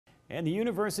And the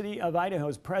University of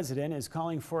Idaho's president is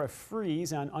calling for a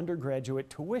freeze on undergraduate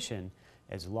tuition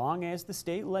as long as the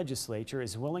state legislature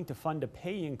is willing to fund a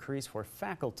pay increase for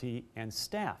faculty and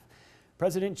staff.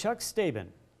 President Chuck Staben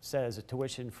says a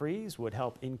tuition freeze would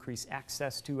help increase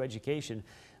access to education.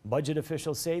 Budget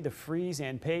officials say the freeze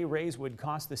and pay raise would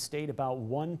cost the state about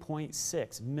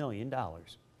 $1.6 million.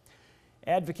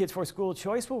 Advocates for school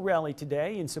choice will rally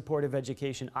today in support of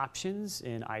education options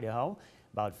in Idaho.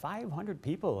 About 500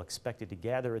 people expected to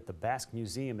gather at the Basque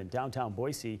Museum in downtown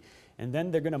Boise, and then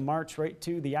they're going to march right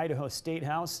to the Idaho State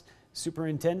House.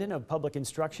 Superintendent of Public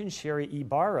Instruction Sherry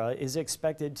Ibarra is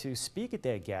expected to speak at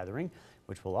that gathering,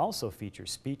 which will also feature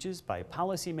speeches by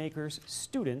policymakers,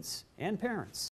 students, and parents.